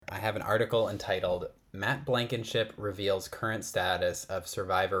have an article entitled Matt Blankenship Reveals Current Status of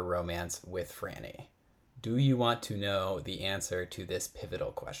Survivor Romance with Franny. Do you want to know the answer to this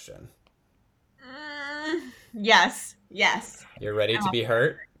pivotal question? Yes. You're ready I'm to off. be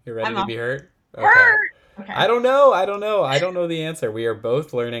hurt? You're ready I'm to off. be hurt? Okay. Hurt. Okay. I don't know. I don't know the answer. We are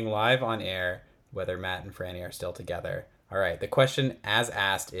both learning live on air whether Matt and Franny are still together. All right. The question, as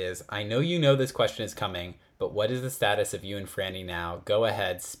asked, is I know you know this question is coming, but what is the status of you and Franny now? Go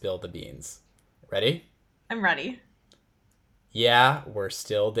ahead, spill the beans. Ready? I'm ready. Yeah, we're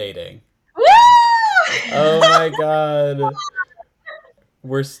still dating. Oh Woo! my god.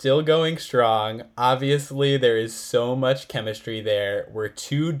 We're still going strong. Obviously, there is so much chemistry there. We're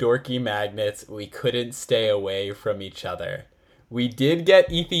two dorky magnets. We couldn't stay away from each other. We did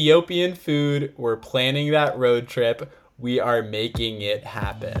get Ethiopian food. We're planning that road trip. We are making it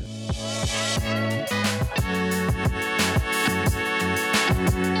happen.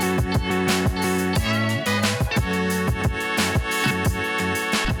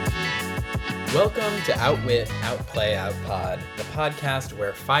 Welcome to Outwit, Outplay, Outpod, the podcast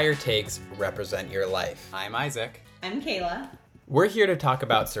where fire takes represent your life. I'm Isaac. I'm Kayla. We're here to talk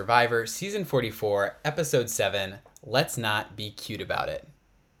about Survivor Season 44, Episode 7, Let's Not Be Cute About It.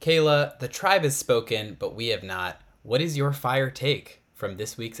 Kayla, the tribe has spoken, but we have not. What is your fire take from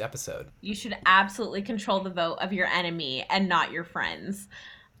this week's episode? You should absolutely control the vote of your enemy and not your friends.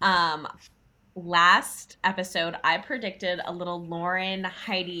 Um, Last episode, I predicted a little Lauren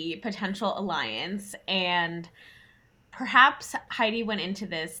Heidi potential alliance, and perhaps Heidi went into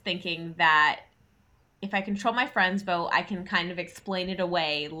this thinking that if I control my friend's vote, I can kind of explain it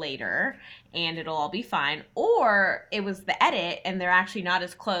away later and it'll all be fine. Or it was the edit and they're actually not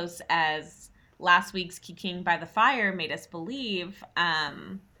as close as last week's King by the Fire made us believe.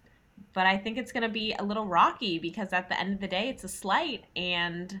 But I think it's going to be a little rocky because at the end of the day, it's a slight,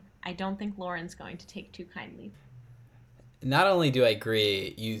 and I don't think Lauren's going to take too kindly. Not only do I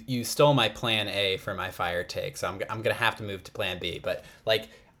agree, you stole my plan A for my fire take, so I'm gonna have to move to plan B. But like,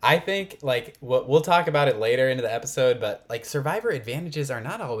 I think like we'll talk about it later into the episode, but like Survivor advantages are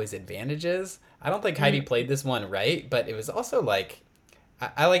not always advantages. I don't think Heidi played this one right, but it was also like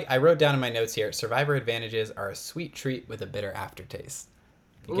I wrote down in my notes here, Survivor advantages are a sweet treat with a bitter aftertaste.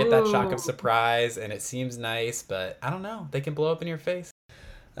 You get that shock of Ooh. surprise, and it seems nice, but I don't know, they can blow up in your face.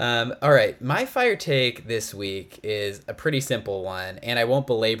 All right, my fire take this week is a pretty simple one, and I won't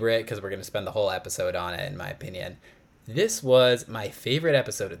belabor it because we're going to spend the whole episode on it, in my opinion. This was my favorite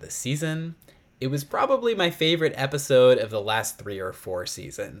episode of the season. It was probably my favorite episode of the last 3 or 4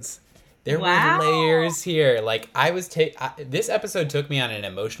 seasons. There were Wow. layers here. Like this episode took me on an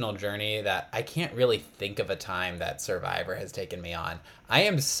emotional journey that I can't really think of a time that Survivor has taken me on. I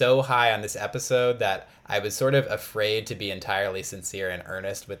am so high on this episode that I was sort of afraid to be entirely sincere and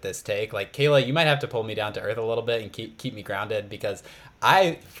earnest with this take. Like Kayla, you might have to pull me down to earth a little bit and keep me grounded because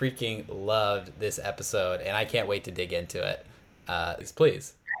I freaking loved this episode and I can't wait to dig into it.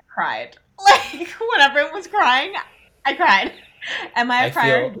 Please. I cried. Like, when everyone was crying, I cried. Am I I a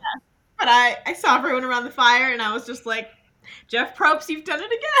crier? feel Yes. But I saw everyone around the fire and I was just like, Jeff Probst, you've done it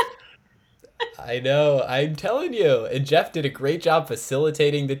again. I know. I'm telling you. And Jeff did a great job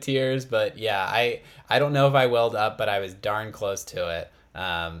facilitating the tears, but yeah, I don't know if I welled up, but I was darn close to it.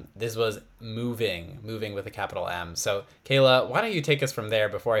 This was moving with a capital M. So, Kayla, why don't you take us from there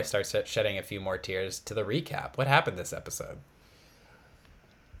before I start shedding a few more tears to the recap? What happened this episode?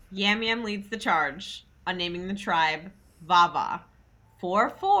 Yam Yam leads the charge on naming the tribe Vava.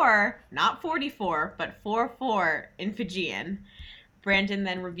 4-4, not 44, but 4-4 in Fijian. Brandon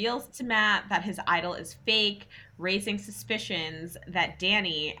then reveals to Matt that his idol is fake, raising suspicions that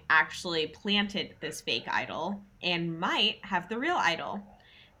Danny actually planted this fake idol and might have the real idol.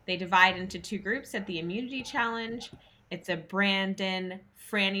 They divide into two groups at the immunity challenge. It's a Brandon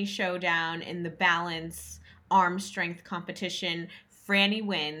Franny showdown in the balance arm strength competition. Franny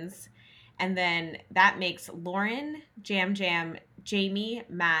wins. And then that makes Lauren, Jam Jam, Jamie,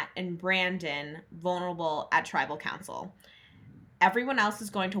 Matt, and Brandon vulnerable at Tribal Council. Everyone else is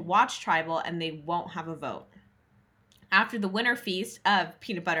going to watch Tribal and they won't have a vote. After the winter feast of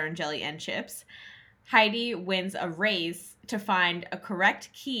peanut butter and jelly and chips, Heidi wins a race to find a correct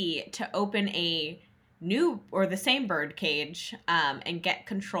key to open a new or the same bird cage and get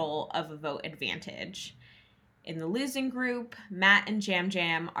control of a vote advantage. In the losing group, Matt and Jam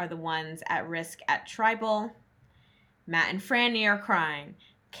Jam are the ones at risk at Tribal. Matt and Franny are crying.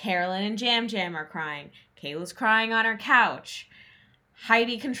 Carolyn and Jam Jam are crying. Kayla's crying on her couch.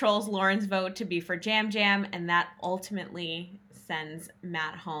 Heidi controls Lauren's vote to be for Jam Jam, and that ultimately sends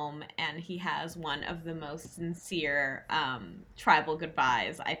Matt home, and he has one of the most sincere tribal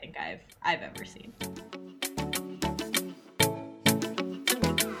goodbyes I think I've ever seen.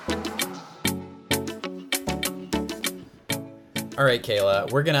 All right, Kayla,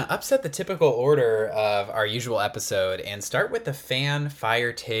 we're going to upset the typical order of our usual episode and start with the fan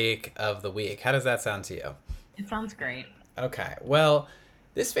fire take of the week. How does that sound to you? It sounds great. Okay, well,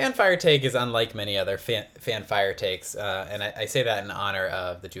 this fan fire take is unlike many other fan fire takes, and I say that in honor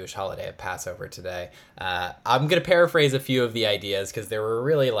of the Jewish holiday of Passover today. I'm going to paraphrase a few of the ideas because there were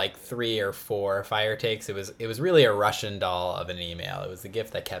really like 3 or 4 fire takes. It was really a Russian doll of an email. It was the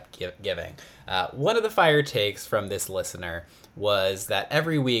gift that kept giving. One of the fire takes from this listener was that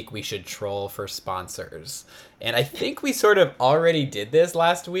every week we should troll for sponsors. And I think we sort of already did this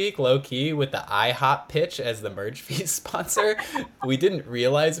last week, low-key, with the IHOP pitch as the merge fees sponsor. We didn't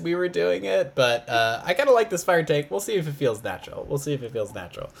realize we were doing it, but I kind of like this fire take. We'll see if it feels natural.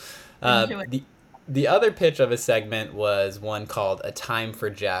 The other pitch of a segment was one called A Time for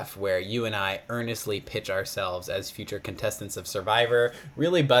Jeff, where you and I earnestly pitch ourselves as future contestants of Survivor,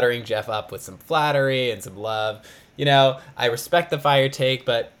 really buttering Jeff up with some flattery and some love. You know, I respect the fire take,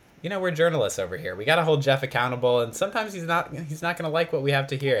 but you know, we're journalists over here. We got to hold Jeff accountable, and sometimes he's not going to like what we have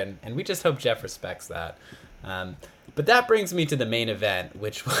to hear, and we just hope Jeff respects that. But that brings me to the main event,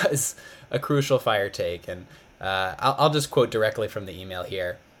 which was a crucial fire take, and I'll just quote directly from the email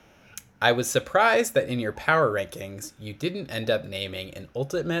here. I was surprised that in your power rankings, you didn't end up naming an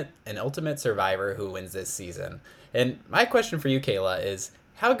ultimate survivor who wins this season. And my question for you, Kayla, is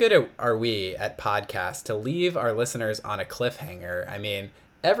how good are we at podcasts to leave our listeners on a cliffhanger? I mean,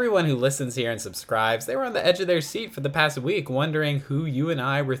 everyone who listens here and subscribes, they were on the edge of their seat for the past week wondering who you and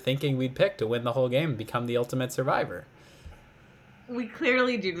I were thinking we'd pick to win the whole game and become the ultimate survivor. We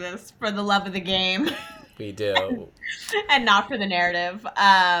clearly do this for the love of the game. We do. And not for the narrative.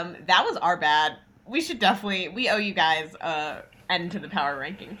 That was our bad. We owe you guys end to the power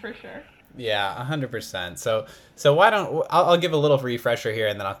ranking for sure. Yeah, 100%. So why don't I'll give a little refresher here,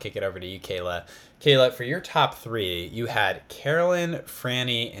 and then I'll kick it over to you, Kayla. Kayla, for your top 3, you had Carolyn,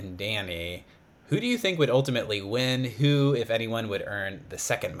 Franny, and Danny. Who do you think would ultimately win? Who, if anyone, would earn the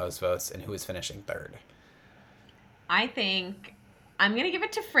second most votes, and who is finishing 3rd? I think I'm going to give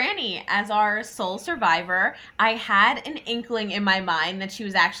it to Franny as our sole survivor. I had an inkling in my mind that she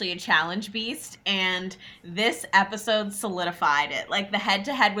was actually a challenge beast, and this episode solidified it. Like the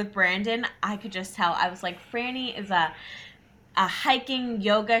head-to-head with Brandon, I could just tell. I was like, Franny is a hiking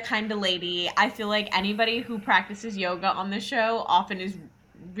yoga kind of lady. I feel like anybody who practices yoga on the show often is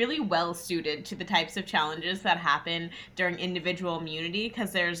really well suited to the types of challenges that happen during individual immunity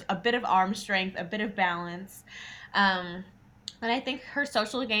because there's a bit of arm strength, a bit of balance. And I think her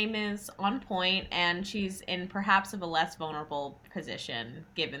social game is on point, and she's in perhaps of a less vulnerable position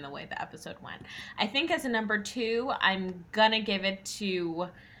given the way the episode went. I think as a number 2, I'm gonna give it to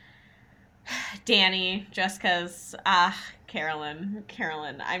Danny, just because, Carolyn,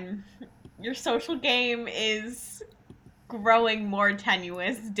 your social game is growing more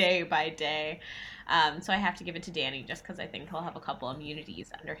tenuous day by day. So I have to give it to Danny just because I think he'll have a couple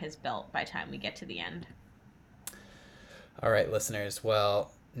immunities under his belt by the time we get to the end. All right, listeners.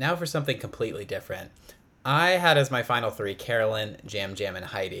 Well, now for something completely different. I had as my final 3 Carolyn, Jam Jam, and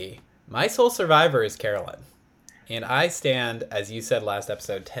Heidi. My sole survivor is Carolyn. And I stand, as you said last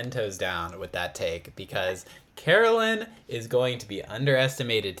episode, 10 toes down with that take because Carolyn is going to be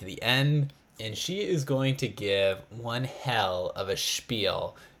underestimated to the end, and she is going to give one hell of a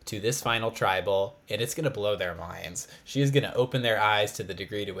spiel to this final tribal, and it's going to blow their minds. She is going to open their eyes to the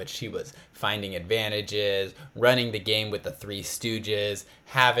degree to which she was finding advantages, running the game with the 3 Stooges,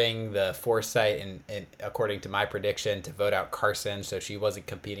 having the foresight, and according to my prediction, to vote out Carson so she wasn't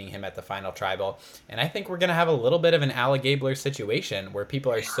competing him at the final tribal. And I think we're going to have a little bit of an Allie Gabler situation where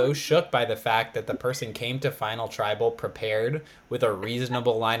people are so shook by the fact that the person came to final tribal prepared with a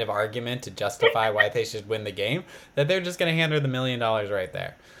reasonable line of argument to justify why they should win the game that they're just going to hand her the $1 million right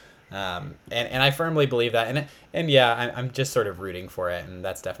there. And I firmly believe that, and yeah, I'm just sort of rooting for it, and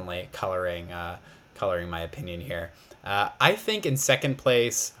that's definitely coloring my opinion here. I think in second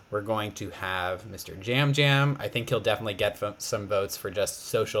place we're going to have Mr. Jam Jam. I think he'll definitely get some votes for just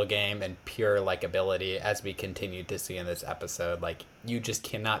social game and pure likability, as we continue to see in this episode. Like, you just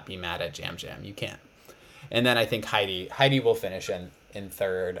cannot be mad at Jam Jam. You can't. And then I think Heidi will finish in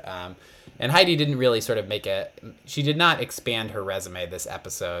third. And Heidi didn't really sort of she did not expand her resume this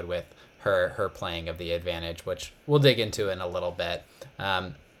episode with her playing of the advantage, which we'll dig into in a little bit.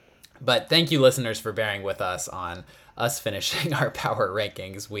 But thank you, listeners, for bearing with us on us finishing our power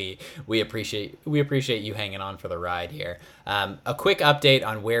rankings. We appreciate you hanging on for the ride here. A quick update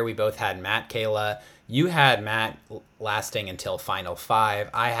on where we both had Matt. Kayla, you had Matt lasting until final 5.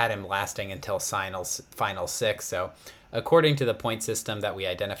 I had him lasting until final 6. So according to the point system that we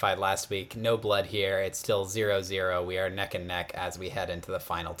identified last week, no blood here. It's still 0-0. We are neck and neck as we head into the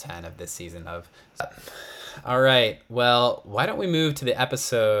final 10 of this season of. All right. Well, why don't we move to the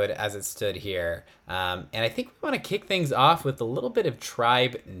episode as it stood here? And I think we want to kick things off with a little bit of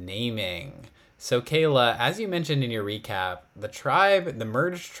tribe naming. So, Kayla, as you mentioned in your recap, the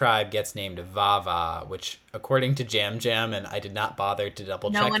merged tribe gets named Vava, which, according to Jam Jam, and I did not bother to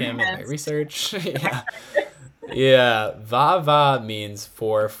double check him in my research. Yeah. Yeah. Vava means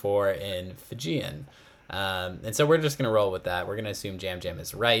 4-4 in Fijian. And so we're just going to roll with that. We're going to assume Jam Jam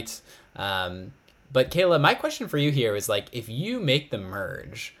is right. But Kayla, my question for you here is like, if you make the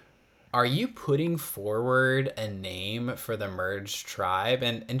merge, are you putting forward a name for the merged tribe?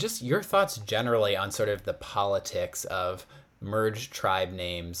 And just your thoughts generally on sort of the politics of merged tribe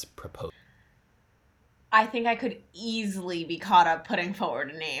names proposed. I think I could easily be caught up putting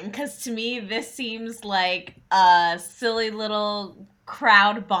forward a name because to me, this seems like a silly little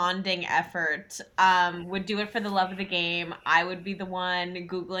crowd bonding effort. Would do it for the love of the game. I would be the one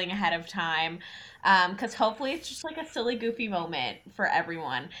Googling ahead of time because hopefully it's just like a silly, goofy moment for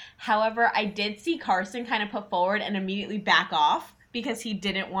everyone. However, I did see Carson kind of put forward and immediately back off because he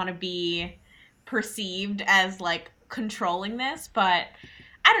didn't want to be perceived as like controlling this, but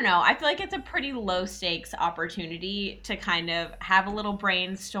I don't know. I feel like it's a pretty low stakes opportunity to kind of have a little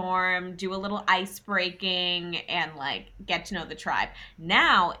brainstorm, do a little ice breaking, and like get to know the tribe.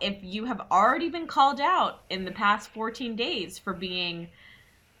 Now, if you have already been called out in the past 14 days for being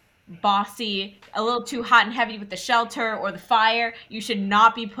bossy, a little too hot and heavy with the shelter or the fire, you should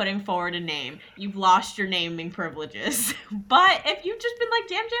not be putting forward a name. You've lost your naming privileges. But if you've just been like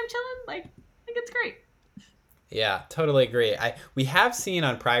jam chilling, like I think it's great. Yeah, totally agree. We have seen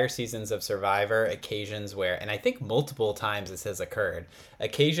on prior seasons of Survivor occasions where, and I think multiple times this has occurred,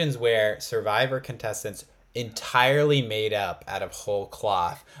 occasions where Survivor contestants entirely made up out of whole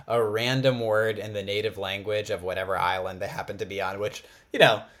cloth a random word in the native language of whatever island they happen to be on, which,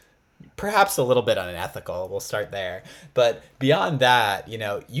 perhaps a little bit unethical. We'll start there. But beyond that,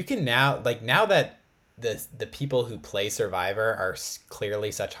 you can now, like now that the people who play Survivor are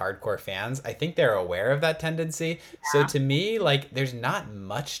clearly such hardcore fans, I think they're aware of that tendency. Yeah. So to me, like, there's not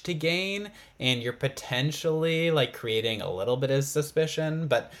much to gain, and you're potentially like creating a little bit of suspicion.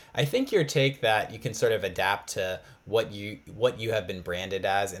 But I think your take that you can sort of adapt to what you have been branded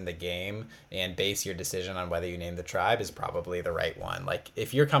as in the game and base your decision on whether you name the tribe is probably the right one. Like,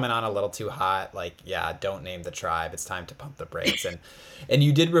 if you're coming on a little too hot, like, yeah, don't name the tribe. It's time to pump the brakes. And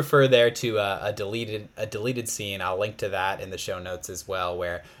you did refer there to a deleted scene. I'll link to that in the show notes as well,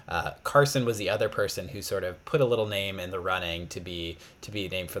 where Carson was the other person who sort of put a little name in the running to be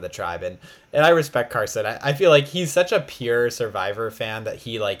named for the tribe. And I respect Carson. I feel like he's such a pure Survivor fan that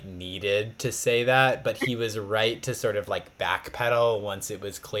he like needed to say that, but he was right to sort of like backpedal once it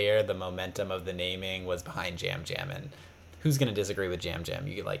was clear the momentum of the naming was behind Jam Jam. And who's going to disagree with Jam Jam?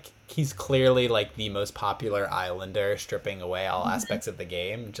 He's clearly like the most popular islander, stripping away all aspects of the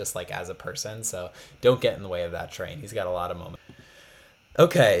game, just like as a person. So don't get in the way of that train. He's got a lot of moments.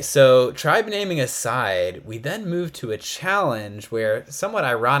 Okay, so tribe naming aside, we then move to a challenge where, somewhat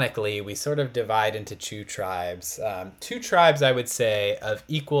ironically, we sort of divide into two tribes. Two tribes, I would say, of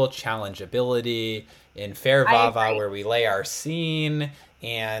equal challengeability in Fair Vava, where we lay our scene,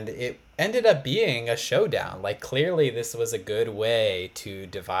 and it ended up being a showdown. Like, clearly this was a good way to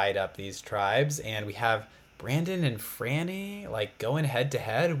divide up these tribes, and we have Brandon and Franny, like, going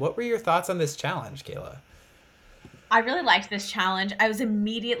head-to-head. What were your thoughts on this challenge, Kayla? I really liked this challenge. I was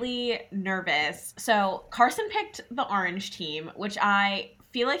immediately nervous. So Carson picked the orange team, which I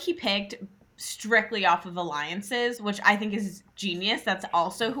feel like he picked strictly off of alliances, which I think is genius. That's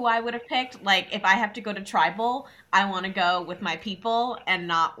also who I would have picked. Like, if I have to go to tribal, I want to go with my people and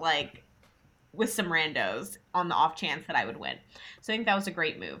not like with some randos on the off chance that I would win. So I think that was a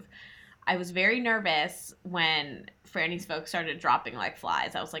great move. I was very nervous when Franny's folks started dropping like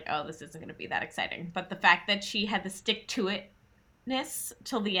flies. I was like, oh, this isn't going to be that exciting. But the fact that she had the stick to itness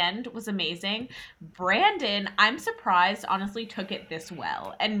till the end was amazing. Brandon, I'm surprised, honestly, took it this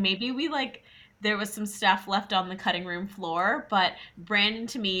well. And maybe there was some stuff left on the cutting room floor, but Brandon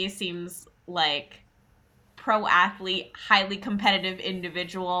to me seems like pro athlete, highly competitive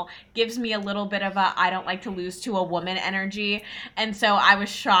individual, gives me a little bit of a I don't like to lose to a woman energy. And so I was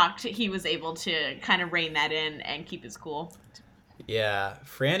shocked he was able to kind of rein that in and keep his cool. Yeah,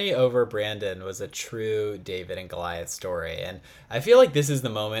 Franny over Brandon was a true David and Goliath story. And I feel like this is the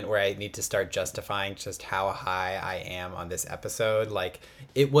moment where I need to start justifying just how high I am on this episode. Like,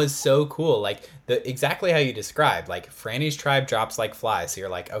 it was so cool. Like, the exactly how you described. Like, Franny's tribe drops like flies. So you're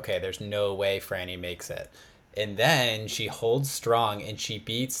like, okay, there's no way Franny makes it. And then she holds strong and she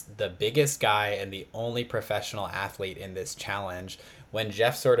beats the biggest guy and the only professional athlete in this challenge. When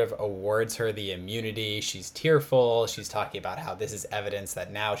Jeff sort of awards her the immunity, she's tearful. She's talking about how this is evidence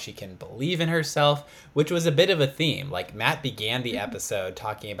that now she can believe in herself, which was a bit of a theme. Like, Matt began the episode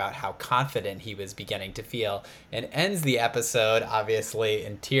talking about how confident he was beginning to feel and ends the episode, obviously,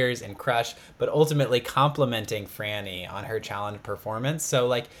 in tears and crush, but ultimately complimenting Franny on her challenge performance. So,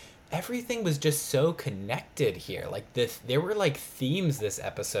 like, everything was just so connected here. Like, there were like themes this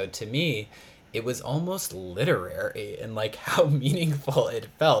episode. To me, it was almost literary and like how meaningful it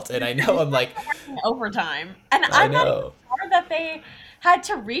felt. And I know I'm like, Overtime. And I I'm not even know. sure that they had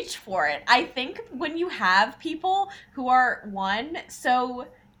to reach for it. I think when you have people who are, one, so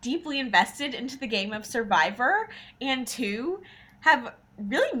deeply invested into the game of Survivor, and two, have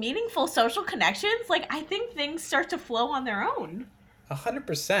really meaningful social connections, like, I think things start to flow on their own.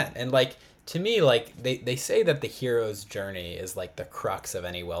 100%. And like, to me, like, they say that the hero's journey is like the crux of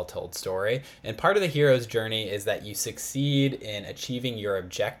any well-told story, and part of the hero's journey is that you succeed in achieving your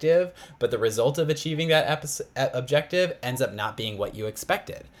objective, but the result of achieving that objective ends up not being what you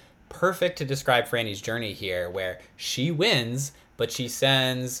expected. Perfect to describe Franny's journey here, where she wins, but she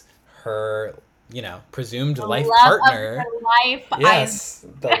sends her, presumed The life love of partner. her life, Yes,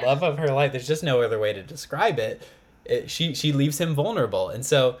 the love of her life. There's just no other way to describe it. She leaves him vulnerable, and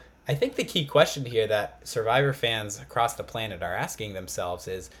so I think the key question here that Survivor fans across the planet are asking themselves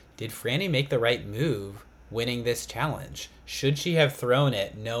is: did Franny make the right move winning this challenge? Should she have thrown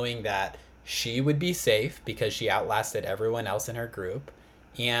it, knowing that she would be safe because she outlasted everyone else in her group,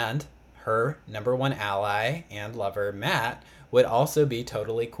 and her number one ally and lover Matt would also be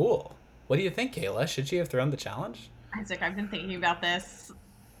totally cool? What do you think, Kayla? Should she have thrown the challenge? Isaac, I've been thinking about this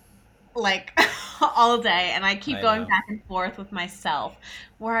like all day, and I keep I going know. back and forth with myself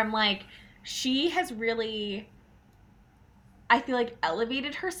where I'm like, she has really, I feel like,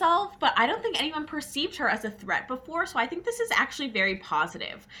 elevated herself, but I don't think anyone perceived her as a threat before. So I think this is actually very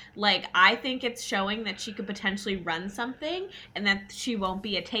positive. Like, I think it's showing that she could potentially run something and that she won't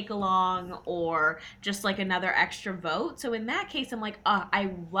be a take along or just like another extra vote. So in that case, I'm like, oh,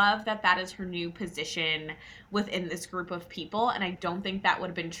 I love that that is her new position within this group of people. And I don't think that would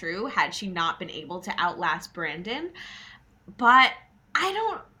have been true had she not been able to outlast Brandon. But I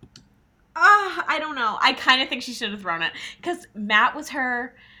don't I don't know. I kind of think she should have thrown it because Matt was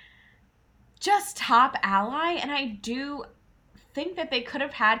her just top ally, and I do think that they could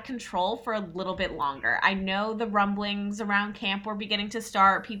have had control for a little bit longer. I know the rumblings around camp were beginning to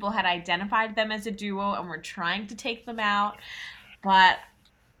start. People had identified them as a duo and were trying to take them out, but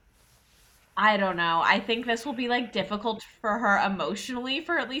I don't know. I think this will be like difficult for her emotionally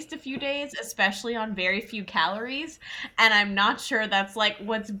for at least a few days, especially on very few calories, and I'm not sure that's like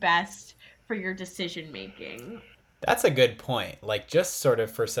what's best for your decision making. That's a good point. Like, just sort of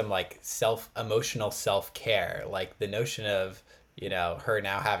for some like emotional self care, like the notion of, her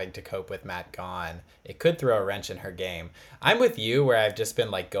now having to cope with Matt gone, it could throw a wrench in her game. I'm with you where I've just been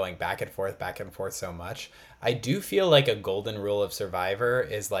like going back and forth so much. I do feel like a golden rule of Survivor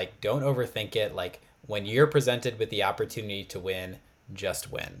is like, don't overthink it. Like, when you're presented with the opportunity to win,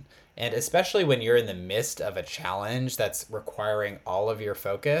 just win. And especially when you're in the midst of a challenge that's requiring all of your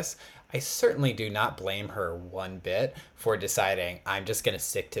focus, I certainly do not blame her one bit for deciding I'm just going to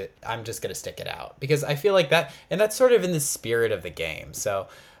stick it out, because I feel like that, and that's sort of in the spirit of the game. So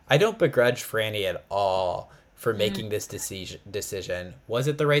I don't begrudge Franny at all for Mm. making this decision. Was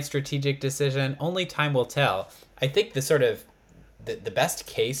it the right strategic decision? Only time will tell. I think the best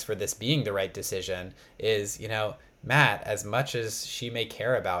case for this being the right decision is, Matt, as much as she may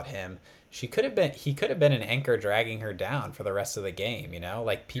care about him, he could have been an anchor dragging her down for the rest of the game.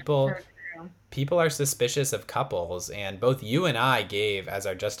 Like, So people true. people are suspicious of couples, and both you and I gave as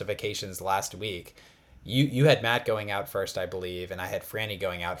our justifications last week. You had Matt going out first, I believe, and I had Franny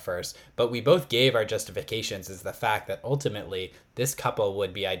going out first, but we both gave our justifications as the fact that ultimately this couple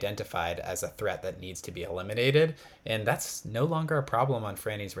would be identified as a threat that needs to be eliminated, and that's no longer a problem on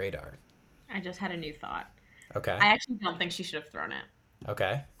Franny's radar. I just had a new thought. Okay. I actually don't think she should have thrown it.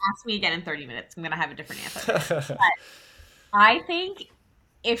 Okay. Ask me again in 30 minutes. I'm going to have a different answer. But I think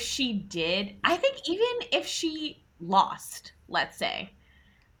if she did, I think even if she lost, let's say,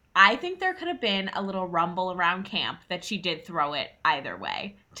 I think there could have been a little rumble around camp that she did throw it either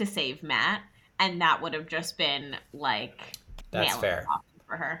way to save Matt. And that would have just been like That's nail in the fair. coffin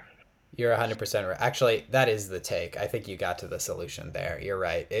for her. You're 100% right. Actually, that is the take. I think you got to the solution there. You're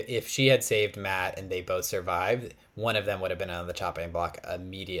right. If she had saved Matt and they both survived, one of them would have been on the chopping block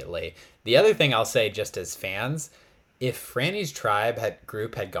immediately. The other thing I'll say, just as fans, if Franny's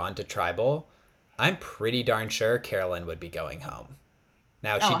group had gone to tribal, I'm pretty darn sure Carolyn would be going home.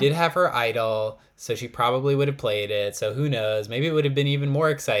 Now, she Oh, did have her idol, so she probably would have played it. So who knows? Maybe it would have been even more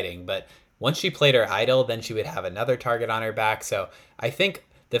exciting. But once she played her idol, then she would have another target on her back. So I think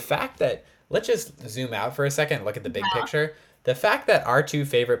the fact that, let's just zoom out for a second and look at the big yeah. picture. The fact that our two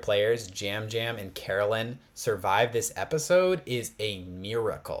favorite players, Jam Jam and Carolyn, survived this episode is a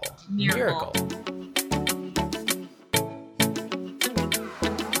miracle. Miracle. Miracle.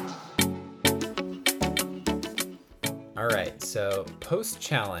 All right, so post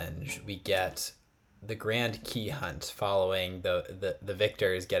challenge, we get the grand key hunt following the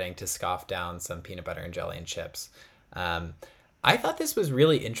victors getting to scoff down some peanut butter and jelly and chips. Um, I thought this was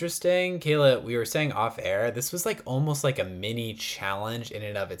really interesting. Kayla, we were saying off air, this was like almost like a mini challenge in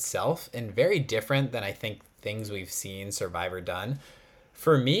and of itself, and very different than I think things we've seen Survivor done.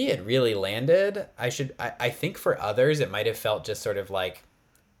 For me, it really landed. I think for others, it might have felt just sort of like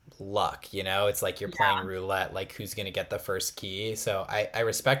luck, you know? It's like you're playing Yeah. roulette, like who's going to get the first key. So I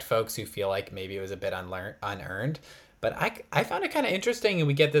respect folks who feel like maybe it was a bit unearned. But I found it kind of interesting, and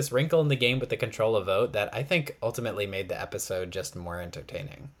we get this wrinkle in the game with the control of vote that I think ultimately made the episode just more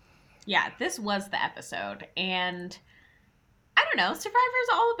entertaining. Yeah, this was the episode. And I don't know, Survivor's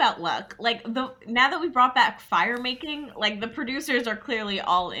all about luck. Like the now that we brought back fire making, like the producers are clearly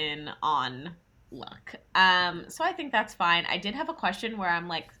all in on luck. So I think that's fine. I did have a question where I'm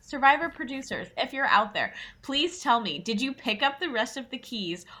like, Survivor producers, if you're out there, please tell me, did you pick up the rest of the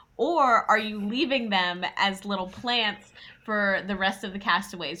keys or are you leaving them as little plants for the rest of the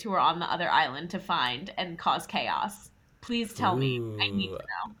castaways who are on the other island to find and cause chaos? Please tell me. I need Ooh, to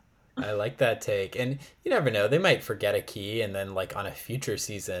know. I like that take. And you never know, they might forget a key and then like on a future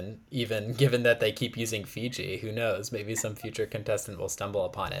season, even given that they keep using Fiji, who knows, maybe some future contestant will stumble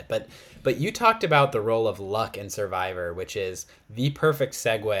upon it. But you talked about the role of luck in Survivor, which is the perfect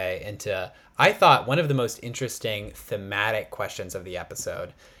segue into I thought one of the most interesting thematic questions of the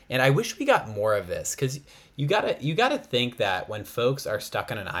episode. And I wish we got more of this cuz you gotta think that when folks are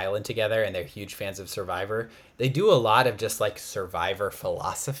stuck on an island together and they're huge fans of Survivor, they do a lot of just like Survivor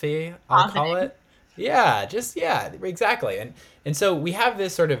philosophy, I'll call Positing. it. Yeah, just yeah, exactly. And so we have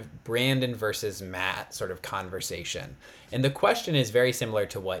this sort of Brandon versus Matt sort of conversation. And the question is very similar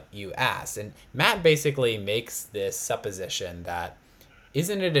to what you asked. And Matt basically makes this supposition that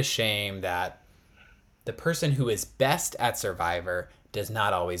isn't it a shame that the person who is best at Survivor does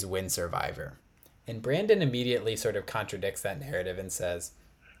not always win Survivor? And Brandon immediately sort of contradicts that narrative and says,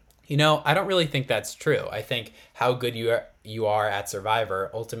 I don't really think that's true. I think how good you are at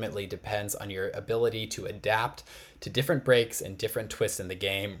Survivor ultimately depends on your ability to adapt to different breaks and different twists in the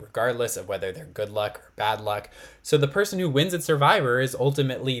game, regardless of whether they're good luck or bad luck. So the person who wins at Survivor is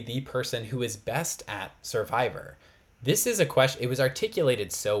ultimately the person who is best at Survivor. This is a question. It was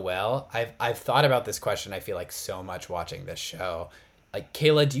articulated so well. I've thought about this question. I feel like so much watching this show. Like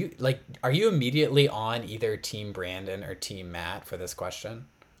Kayla, do you like? Are you immediately on either Team Brandon or Team Matt for this question?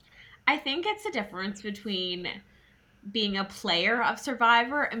 I think it's the difference between being a player of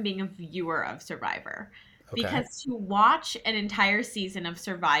Survivor and being a viewer of Survivor. Okay. Because to watch an entire season of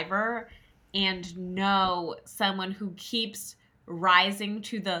Survivor and know someone who keeps rising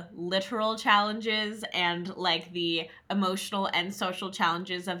to the literal challenges and like the emotional and social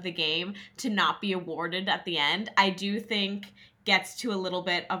challenges of the game to not be awarded at the end, I do think gets to a little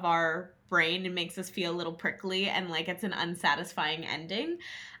bit of our brain and makes us feel a little prickly and like it's an unsatisfying ending.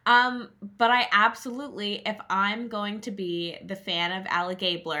 But I absolutely, if I'm going to be the fan of Allie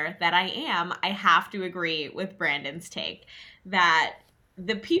Gabler that I am, I have to agree with Brandon's take that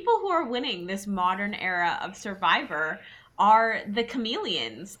the people who are winning this modern era of Survivor are the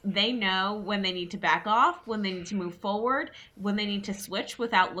chameleons. They know when they need to back off, when they need to move forward, when they need to switch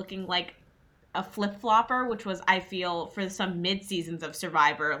without looking like a flip flopper, which was, I feel, for some mid seasons of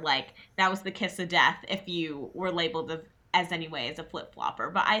Survivor, like that was the kiss of death if you were labeled as anyway as a flip flopper.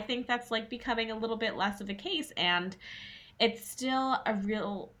 But I think that's like becoming a little bit less of a case, and it's still a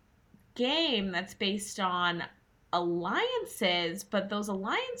real game that's based on alliances, but those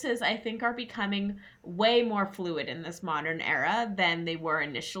alliances I think are becoming way more fluid in this modern era than they were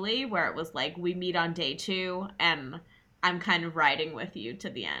initially, where it was like we meet on day two and I'm kind of riding with you to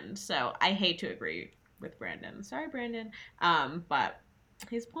the end. So I hate to agree with Brandon. Sorry, Brandon. But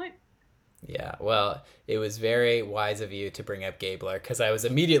his point. Yeah, well, it was very wise of you to bring up Gabler because I was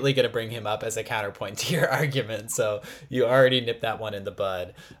immediately going to bring him up as a counterpoint to your argument. So you already nipped that one in the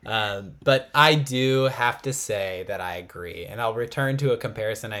bud. But I do have to say that I agree. And I'll return to a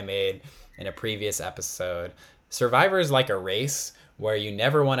comparison I made in a previous episode. Survivor is like a race where you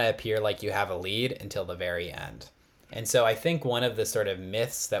never want to appear like you have a lead until the very end. And so I think one of the sort of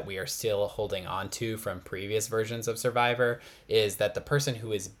myths that we are still holding on to from previous versions of Survivor is that the person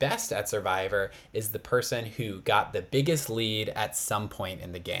who is best at Survivor is the person who got the biggest lead at some point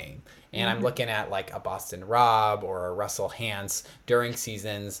in the game. And I'm Mhm. looking at like a Boston Rob or a Russell Hantz during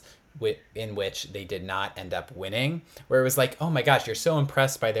seasons in which they did not end up winning, where it was like, oh my gosh, you're so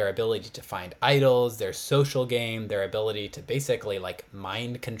impressed by their ability to find idols, their social game, their ability to basically like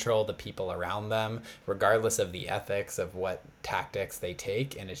mind control the people around them, regardless of the ethics of what tactics they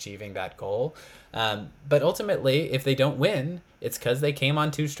take in achieving that goal. But ultimately, if they don't win, it's because they came on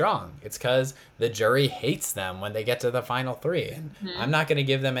too strong. It's because the jury hates them when they get to the final three. And I'm Mhm. not going to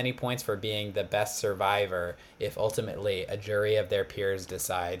give them any points for being the best survivor if ultimately a jury of their peers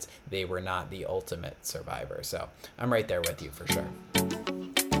decides they were not the ultimate survivor. So I'm right there with you for sure.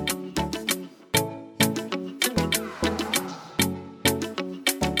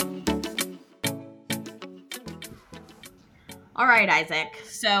 All right, Isaac.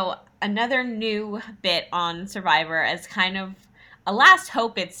 So another new bit on Survivor as kind of a last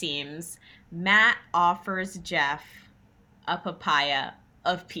hope, it seems. Matt offers Jeff a papaya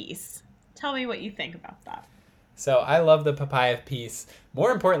of peace. Tell me what you think about that. So I love the papaya piece.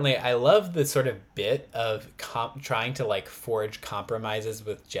 More importantly, I love the sort of bit of trying to like forge compromises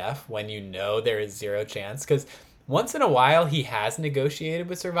with Jeff when you know there is zero chance. Because once in a while he has negotiated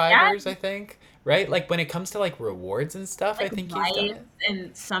with Yeah, survivors, I think, right? Like when it comes to like rewards and stuff, I like think he's done rice it.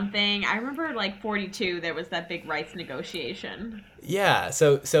 and something. I remember like 42, there was that big rice negotiation. Yeah,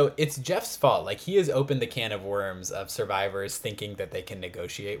 so it's Jeff's fault. Like he has opened the can of worms of survivors thinking that they can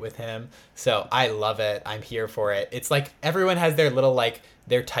negotiate with him. So I love it. I'm here for it. It's like everyone has their little like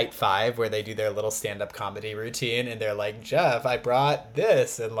their tight five where they do their little stand-up comedy routine and they're like, Jeff, I brought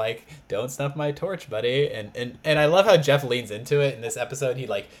this and like don't snuff my torch, buddy. And I love how Jeff leans into it in this episode. He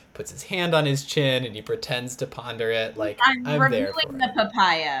like puts his hand on his chin and he pretends to ponder it. Like I'm I'm there reviewing for the it.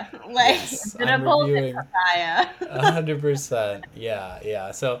 papaya. Like, Yes, is it a I'm bullshit reviewing papaya? 100%. Yeah,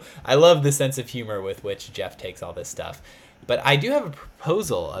 yeah. So I love the sense of humor with which Jeff takes all this stuff. But I do have a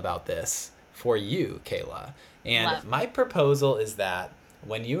proposal about this for you, Kayla. And Love. my proposal is that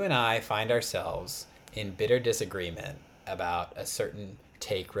when you and I find ourselves in bitter disagreement about a certain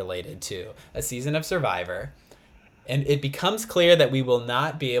take related to a season of Survivor, and it becomes clear that we will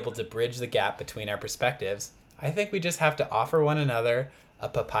not be able to bridge the gap between our perspectives, I think we just have to offer one another a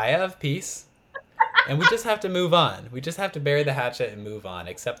papaya of peace and we just have to move on. We just have to bury the hatchet and move on.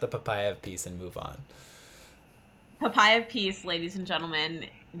 Accept the papaya of peace and move on. Papaya Peace, ladies and gentlemen.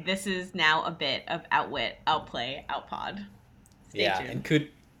 This is now a bit of Outwit, Outplay, Outpod. Stay Yeah, tuned. and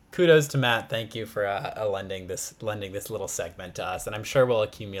kudos to Matt. Thank you for lending this little segment to us, and I'm sure we'll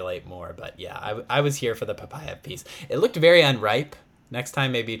accumulate more. But yeah, I was here for the papaya piece. It looked very unripe. Next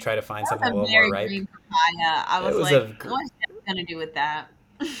time, maybe try to find That something a was a little more very ripe. green papaya. I It was was like, what's Jeff gonna do with that?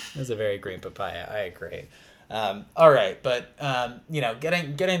 it was a very green papaya. I agree. All right, but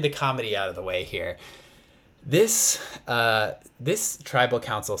getting the comedy out of the way here. This tribal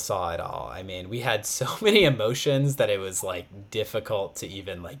council saw it all. I mean, we had so many emotions that it was like difficult to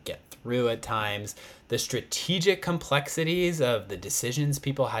even like get through at times. The strategic complexities of the decisions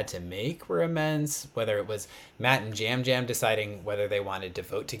people had to make were immense, whether it was Matt and Jam Jam deciding whether they wanted to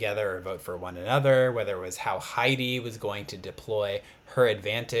vote together or vote for one another, whether it was how Heidi was going to deploy her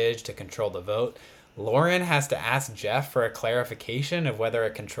advantage to control the vote. Lauren has to ask Jeff for a clarification of whether a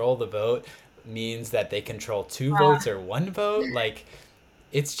control the vote means that they control two votes or one vote. Like,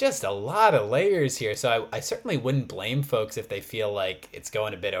 it's just a lot of layers here. So I certainly wouldn't blame folks if they feel like it's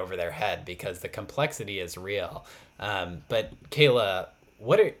going a bit over their head because the complexity is real. But Kayla,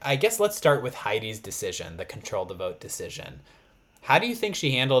 I guess let's start with Heidi's decision, the control the vote decision. How do you think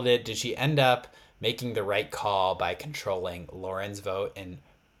she handled it? Did she end up making the right call by controlling Lauren's vote and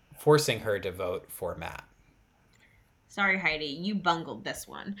forcing her to vote for Matt? Sorry, Heidi, you bungled this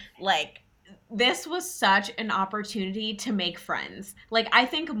one. Like, this was such an opportunity to make friends. Like, I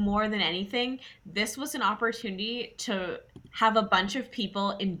think more than anything, this was an opportunity to have a bunch of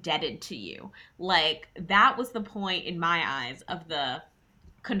people indebted to you. Like, that was the point in my eyes of the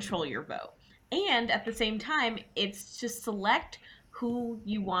control your vote. And at the same time, it's to select who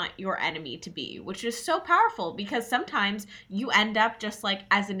you want your enemy to be, which is so powerful because sometimes you end up just like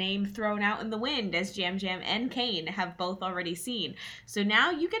as a name thrown out in the wind, as Jam Jam and Kane have both already seen. So now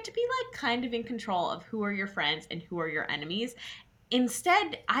you get to be like kind of in control of who are your friends and who are your enemies.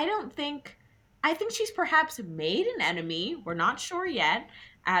 Instead, I think she's perhaps made an enemy, we're not sure yet,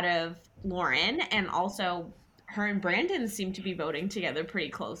 out of Lauren, and also her and Brandon seem to be voting together pretty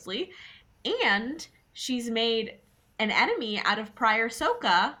closely. And she's made an enemy out of prior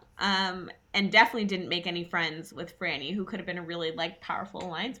Soka, and definitely didn't make any friends with Franny, who could have been a really like powerful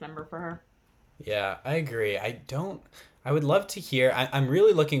alliance member for her. Yeah, I agree. I would love to hear. I'm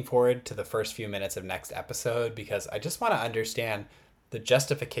really looking forward to the first few minutes of next episode because I just want to understand the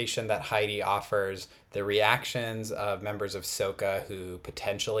justification that Heidi offers, the reactions of members of Soka who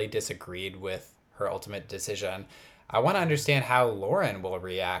potentially disagreed with her ultimate decision. I want to understand how Lauren will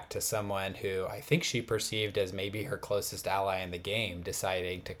react to someone who I think she perceived as maybe her closest ally in the game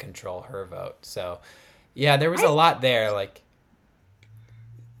deciding to control her vote. So, yeah, there was a I, lot there. Like,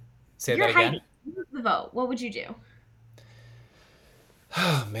 say you're that again? Heidi. The vote. What would you do?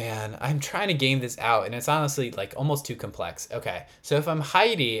 Oh man, I'm trying to game this out and it's honestly like almost too complex. Okay, so if I'm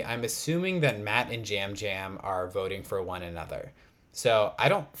Heidi, I'm assuming that Matt and Jam Jam are voting for one another. So I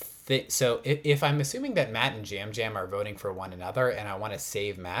don't think so. If I'm assuming that Matt and Jam Jam are voting for one another and I want to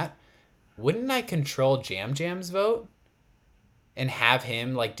save Matt, wouldn't I control Jam Jam's vote and have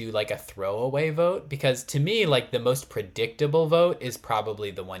him like do like a throwaway vote? Because to me, like the most predictable vote is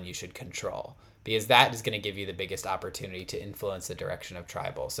probably the one you should control because that is going to give you the biggest opportunity to influence the direction of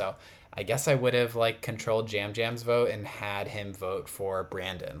tribal. So I guess I would have like controlled Jam Jam's vote and had him vote for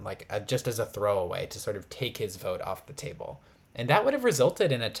Brandon, like just as a throwaway to sort of take his vote off the table. And that would have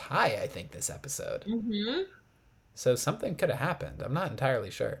resulted in a tie, I think, this episode. Mm-hmm. So something could have happened. I'm not entirely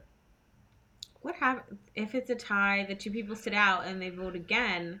sure. What happens if it's a tie? The two people sit out and they vote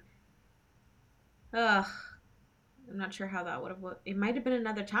again. Ugh. I'm not sure how that would have. It might have been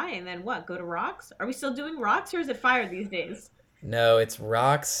another tie, and then what? Go to rocks? Are we still doing rocks, or is it fire these days? No, it's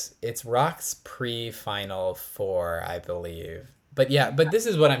Rock's. It's Rock's pre-final four, I believe. But yeah, but this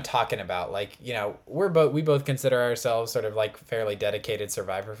is what I'm talking about. Like, we both consider ourselves sort of like fairly dedicated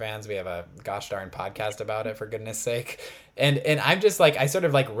Survivor fans. We have a gosh darn podcast about it, for goodness sake. And I'm just like I sort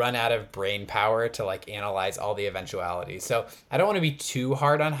of like run out of brain power to like analyze all the eventualities. So I don't want to be too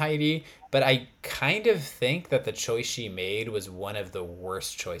hard on Heidi, but I kind of think that the choice she made was one of the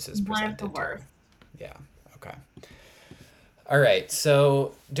worst choices One of the presented to worst. her. Yeah. Okay. All right.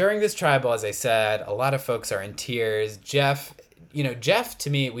 So during this tribal, as I said, a lot of folks are in tears. Jeff, to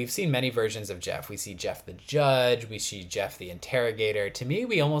me, we've seen many versions of Jeff. We see Jeff the judge, we see Jeff the interrogator. To me,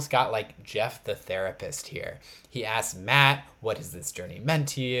 we almost got like Jeff the therapist here. He asked Matt, what has this journey meant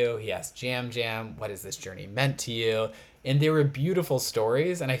to you? He asked Jam Jam, what has this journey meant to you? And they were beautiful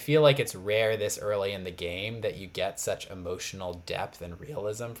stories, and I feel like it's rare this early in the game that you get such emotional depth and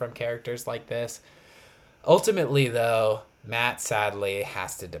realism from characters like this. Ultimately, though, Matt sadly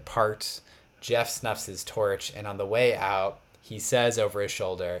has to depart. Jeff snuffs his torch, and on the way out, he says over his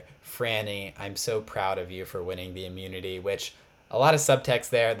shoulder, Franny, I'm so proud of you for winning the immunity, which a lot of subtext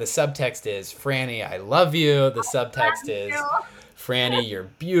there. The subtext is, Franny, I love you. The subtext is, Franny, you're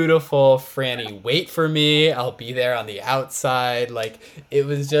beautiful. Franny, wait for me. I'll be there on the outside. Like, it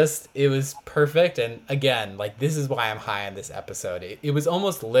was perfect. And again, like, this is why I'm high on this episode. It was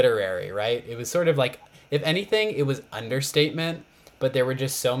almost literary, right? It was sort of like, if anything, it was understatement, but there were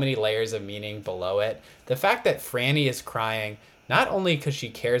just so many layers of meaning below it. The fact that Franny is crying, not only because she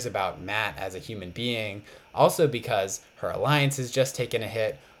cares about Matt as a human being, also because her alliance has just taken a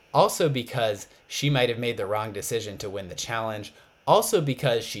hit, also because she might have made the wrong decision to win the challenge, also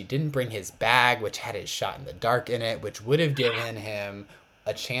because she didn't bring his bag, which had his shot in the dark in it, which would have given him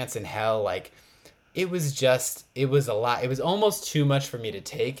a chance in hell. Like, it was a lot. It was almost too much for me to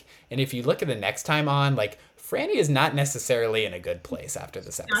take. And if you look at the next time on, like, Franny is not necessarily in a good place after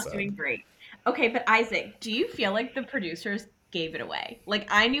this Not episode. doing great. Okay, but Isaac, do you feel like the producers gave it away? Like,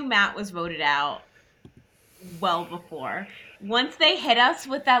 I knew Matt was voted out well before. Once they hit us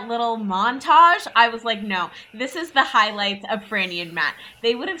with that little montage, I was like, no, this is the highlights of Franny and Matt.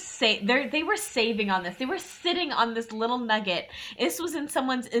 They would have they were saving on this. They were sitting on this little nugget. This was in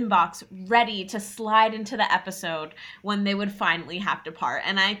someone's inbox, ready to slide into the episode when they would finally have to part.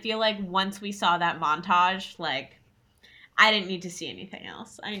 And I feel like once we saw that montage, like, I didn't need to see anything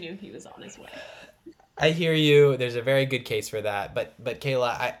else. I knew he was on his way. I hear you. There's a very good case for that. But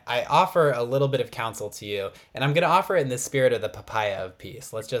Kayla, I offer a little bit of counsel to you, and I'm going to offer it in the spirit of the papaya of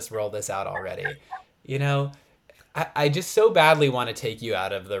peace. Let's just roll this out already. You know, I just so badly want to take you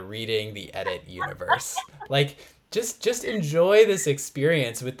out of the reading the edit universe. Like, just enjoy this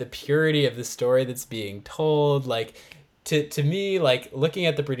experience with the purity of the story that's being told. Like to me, like looking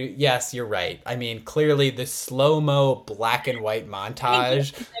at the yes, you're right. I mean, clearly the slow-mo black and white Thank you.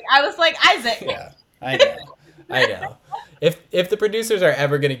 montage. I was like, Isaac. Yeah, I know. I know. If the producers are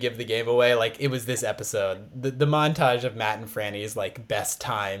ever gonna give the game away, like it was this episode, the montage of Matt and Franny's like best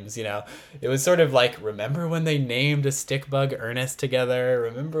times, it was sort of like, remember when they named a stick bug Ernest together?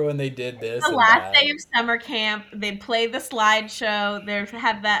 Remember when they did this The and last that? day of summer camp, they play the slideshow. They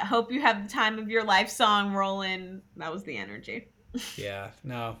have that "Hope You Have the Time of Your Life" song rolling. That was the energy. Yeah,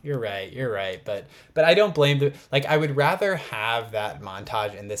 no, you're right. You're right. But I don't blame like I would rather have that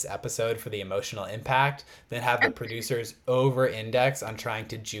montage in this episode for the emotional impact than have the producers over index on trying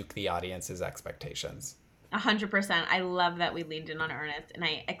to juke the audience's expectations. 100%. I love that we leaned in on Ernest, and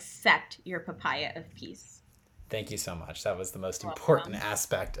I accept your papaya of peace. Thank you so much. That was the most Welcome. important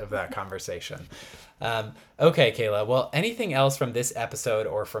aspect of that conversation. Okay, Kayla. Well, anything else from this episode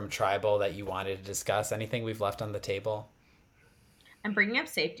or from Tribal that you wanted to discuss? Anything we've left on the table? I'm bringing up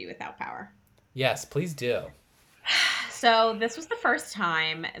safety without power. Yes, please do. So this was the first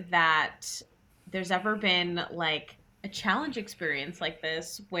time that there's ever been like a challenge experience like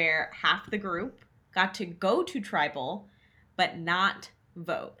this where half the group got to go to tribal but not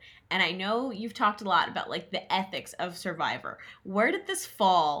vote. And I know you've talked a lot about like the ethics of Survivor. Where did this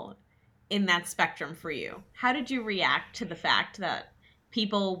fall in that spectrum for you? How did you react to the fact that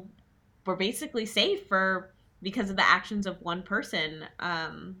people were basically safe for because of the actions of one person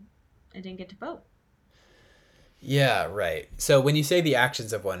and didn't get to vote? Yeah, right. So when you say the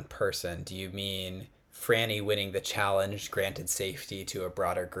actions of one person, do you mean Franny winning the challenge granted safety to a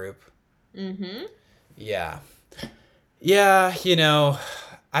broader group? Mm-hmm. Yeah. Yeah,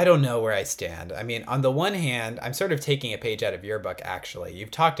 I don't know where I stand. I mean, on the one hand, I'm sort of taking a page out of your book, actually.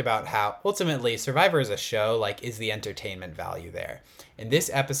 You've talked about how ultimately Survivor as a show, like, is the entertainment value there. And this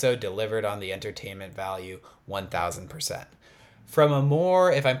episode delivered on the entertainment value 1000%. From a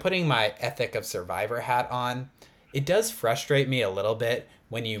more, if I'm putting my ethic of Survivor hat on, it does frustrate me a little bit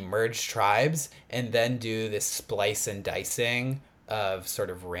when you merge tribes and then do this splice and dicing of sort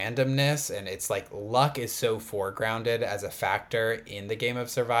of randomness, and it's like luck is so foregrounded as a factor in the game of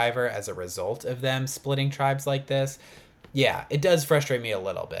Survivor as a result of them splitting tribes like this. Yeah, it does frustrate me a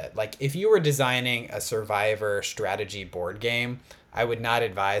little bit. Like if you were designing a Survivor strategy board game, I would not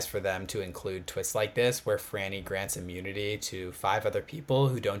advise for them to include twists like this where Franny grants immunity to 5 other people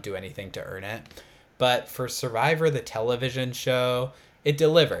who don't do anything to earn it. But for Survivor the television show, it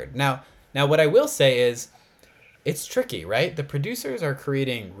delivered. Now what I will say is it's tricky, right? The producers are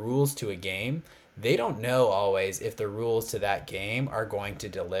creating rules to a game. They don't know always if the rules to that game are going to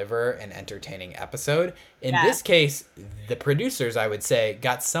deliver an entertaining episode. In Yeah. this case, the producers, I would say,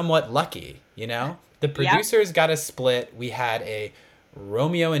 got somewhat lucky. The Yep. producers got a split. We had a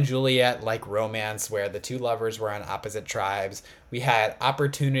Romeo and Juliet like romance where the two lovers were on opposite tribes. We had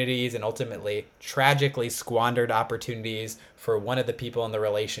opportunities and ultimately tragically squandered opportunities for one of the people in the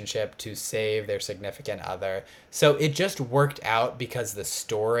relationship to save their significant other. So it just worked out because the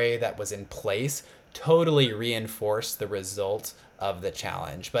story that was in place totally reinforced the result of the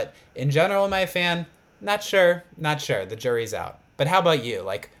challenge. But in general, am I a fan? Not sure. Not sure. The jury's out. But how about you?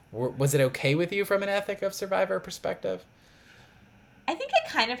 Like, was it okay with you from an ethic of Survivor perspective? I think it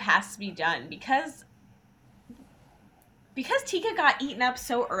kind of has to be done because Tika got eaten up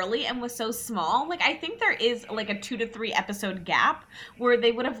so early and was so small. Like I think there is like a 2 to 3 episode gap where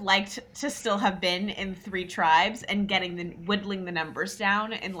they would have liked to still have been in 3 tribes and whittling the numbers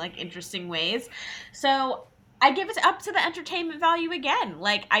down in like interesting ways. So I give it up to the entertainment value again.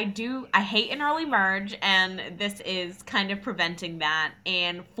 Like I hate an early merge, and this is kind of preventing that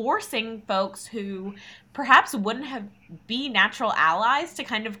and forcing folks who perhaps wouldn't have be natural allies to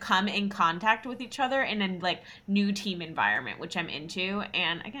kind of come in contact with each other in a like new team environment, which I'm into.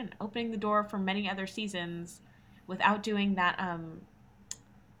 And again, opening the door for many other seasons without doing that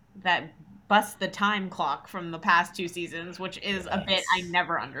bust the time clock from the past 2 seasons, which is a bit I Yes.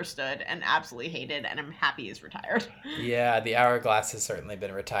 never understood and absolutely hated, and I'm happy is retired. Yeah, the hourglass has certainly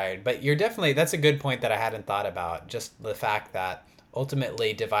been retired. But that's a good point that I hadn't thought about. Just the fact that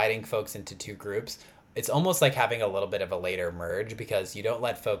ultimately dividing folks into 2 groups, it's almost like having a little bit of a later merge because you don't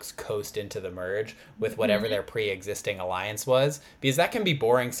let folks coast into the merge with whatever Mhm. their pre existing alliance was. Because that can be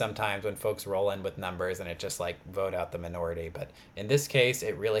boring sometimes when folks roll in with numbers and it just like vote out the minority. But in this case,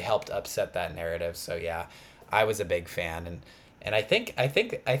 it really helped upset that narrative. So yeah, I was a big fan. And I think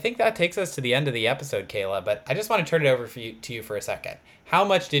that takes us to the end of the episode, Kayla. But I just want to turn it over to you for a second. How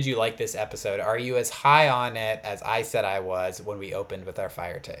much did you like this episode? Are you as high on it as I said I was when we opened with our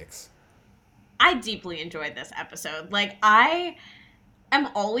fire takes? I deeply enjoyed this episode. Like, I am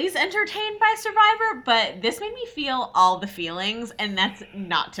always entertained by Survivor, but this made me feel all the feelings, and that's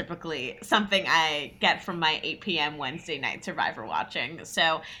not typically something I get from my 8 p.m. Wednesday night Survivor watching.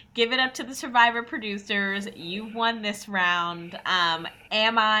 So give it up to the Survivor producers. You've won this round. Am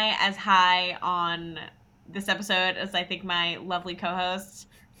I as high on this episode as I think my lovely co-hosts?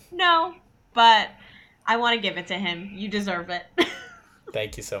 No, but I want to give it to him. You deserve it.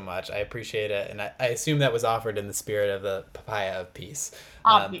 Thank you so much. I appreciate it. And I assume that was offered in the spirit of the papaya of peace.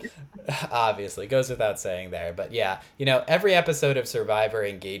 Obvious. Obviously, goes without saying there. But yeah, you know, every episode of Survivor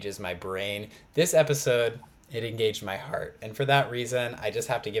engages my brain. This episode, it engaged my heart. And for that reason, I just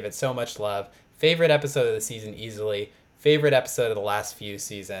have to give it so much love. Favorite episode of the season easily. Favorite episode of the last few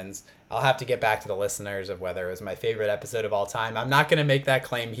seasons. I'll have to get back to the listeners of whether it was my favorite episode of all time. I'm not going to make that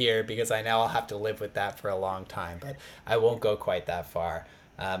claim here because I know I'll have to live with that for a long time, but I won't go quite that far.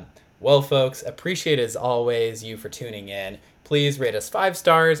 Well, folks, appreciate as always you for tuning in. Please rate us 5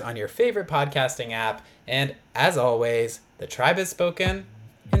 stars on your favorite podcasting app. And as always, the tribe has spoken,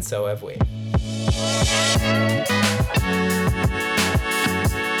 and so have we.